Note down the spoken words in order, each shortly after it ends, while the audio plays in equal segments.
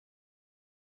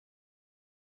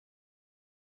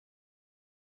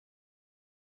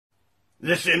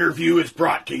This interview is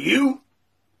brought to you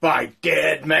by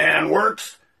Dead Man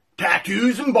WORX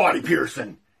Tattoos and Body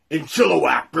Piercing in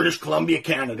Chilliwack, British Columbia,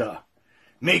 Canada.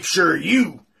 Make sure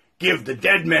you give the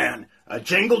dead man a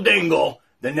jingle dingle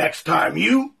the next time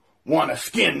you want a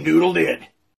skin doodled in.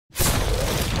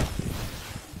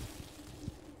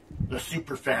 The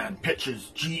Superfan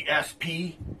pitches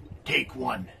GSP, take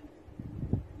one.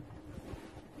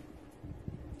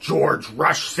 Georges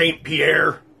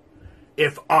St-Pierre,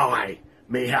 if I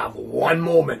may have one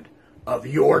moment of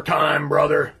your time,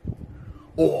 brother,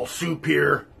 old Soup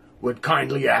here would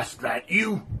kindly ask that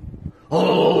you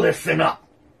listen up,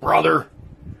 brother.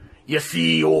 You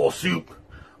see, old Soup,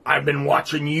 I've been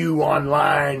watching you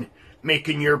online,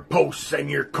 making your posts and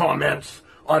your comments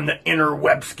on the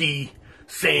interwebski,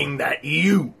 saying that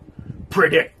you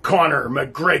predict Conor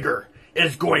McGregor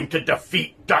is going to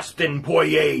defeat Dustin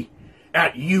Poirier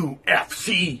at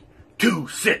UFC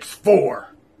 264.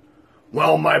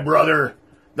 Well, my brother,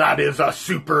 that is a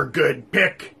super good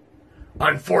pick.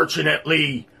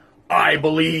 Unfortunately, I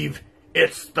believe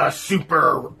it's the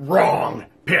super wrong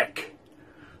pick.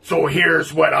 So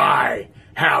here's what I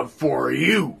have for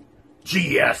you,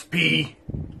 GSP.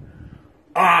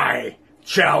 I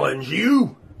challenge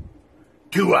you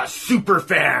to a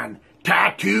Superfan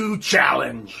tattoo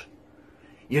challenge.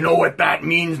 You know what that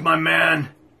means, my man?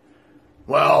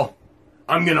 Well,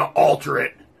 I'm gonna alter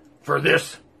it for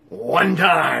this one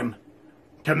time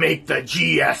to make the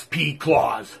GSP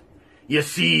clause. You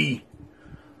see,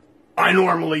 I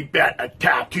normally bet a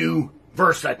tattoo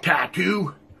versus a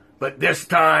tattoo, but this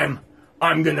time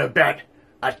I'm gonna bet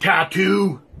a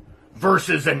tattoo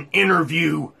versus an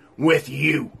interview with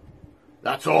you.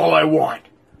 That's all I want.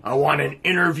 I want an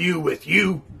interview with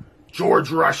you,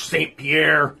 Georges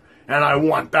St-Pierre, and I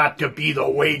want that to be the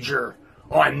wager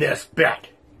on this bet.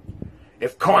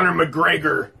 If Conor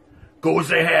McGregor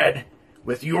goes ahead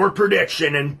with your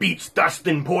prediction and beats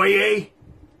Dustin Poirier,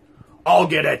 I'll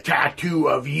get a tattoo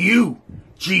of you,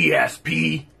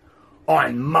 GSP,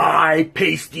 on my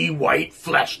pasty white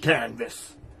flesh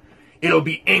canvas. It'll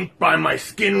be inked by my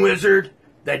skin wizard,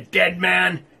 the Dead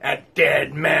Man at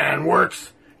Dead Man WORX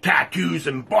Tattoos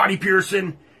and Body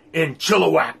Piercing in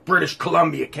Chilliwack, British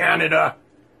Columbia, Canada.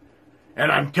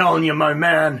 And I'm telling you, my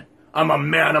man, I'm a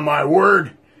man of my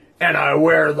word, and I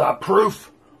wear the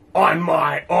proof on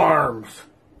my arms.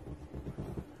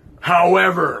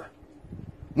 However,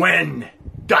 when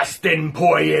Dustin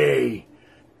Poirier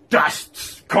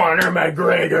dusts Conor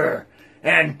McGregor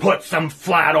and puts him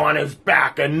flat on his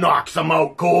back and knocks him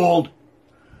out cold,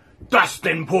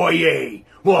 Dustin Poirier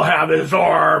will have his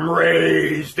arm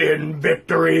raised in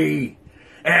victory,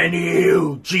 and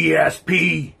you,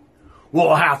 GSP,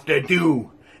 will have to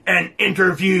do an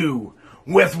interview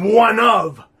with one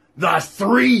of the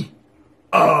three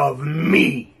of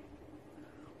me.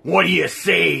 What do you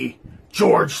say,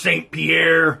 Georges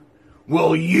St-Pierre?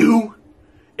 Will you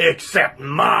accept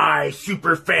my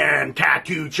Superfan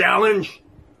tattoo challenge?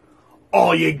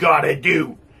 All you gotta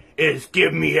do is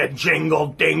give me a jingle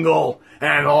dingle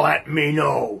and let me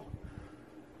know.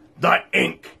 The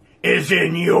ink is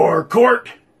in your court.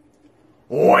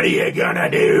 What are you gonna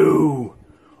do?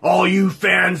 All you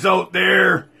fans out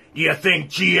there, do you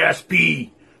think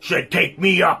GSP should take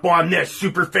me up on this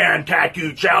Superfan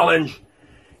tattoo challenge?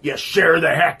 You share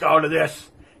the heck out of this,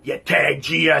 you tag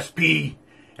GSP,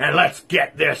 and let's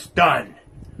get this done.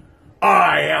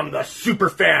 I am the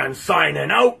Superfan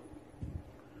signing out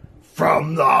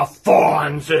from the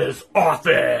Fahnz's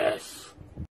office.